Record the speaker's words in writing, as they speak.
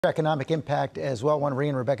Economic impact as well. I want to bring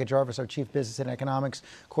in Rebecca Jarvis, our chief business and economics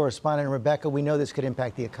correspondent. Rebecca, we know this could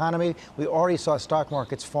impact the economy. We already saw stock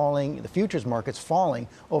markets falling, the futures markets falling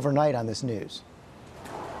overnight on this news.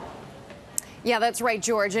 Yeah, that's right,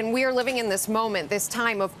 George. And we are living in this moment, this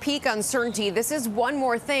time of peak uncertainty. This is one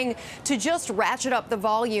more thing to just ratchet up the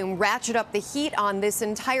volume, ratchet up the heat on this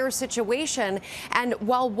entire situation. And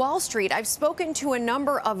while Wall Street, I've spoken to a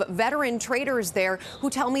number of veteran traders there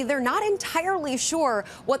who tell me they're not entirely sure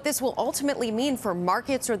what this will ultimately mean for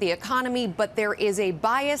markets or the economy, but there is a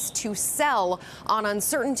bias to sell on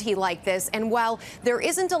uncertainty like this. And while there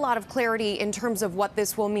isn't a lot of clarity in terms of what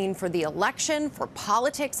this will mean for the election, for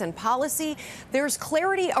politics and policy, there's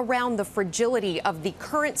clarity around the fragility of the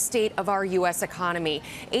current state of our U.S. economy.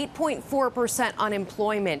 8.4%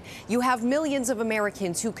 unemployment. You have millions of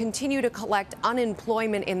Americans who continue to collect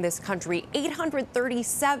unemployment in this country.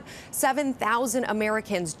 837,000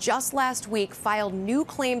 Americans just last week filed new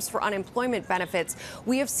claims for unemployment benefits.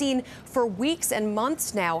 We have seen for weeks and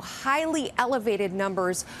months now highly elevated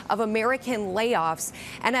numbers of American layoffs.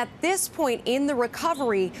 And at this point in the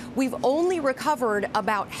recovery, we've only recovered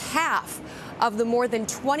about half of the more than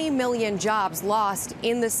 20 million jobs lost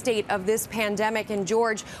in the state of this pandemic. And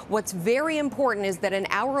George, what's very important is that an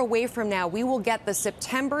hour away from now, we will get the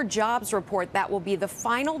September jobs report. That will be the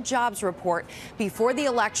final jobs report before the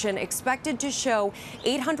election, expected to show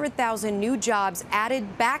 800,000 new jobs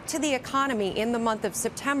added back to the economy in the month of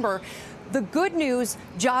September. The good news,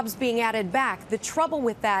 jobs being added back. The trouble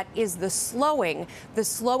with that is the slowing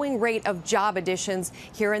rate of job additions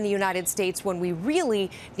here in the United States when we really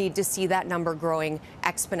need to see that number growing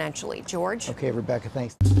exponentially. George? Okay, Rebecca,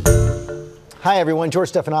 thanks. Hi, everyone.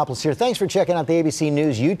 George Stephanopoulos here. Thanks for checking out the ABC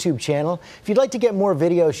News YouTube channel. If you'd like to get more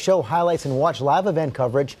videos, show highlights, and watch live event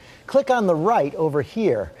coverage, click on the right over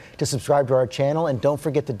here to subscribe to our channel. And don't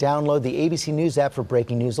forget to download the ABC News app for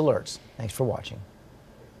breaking news alerts. Thanks for watching.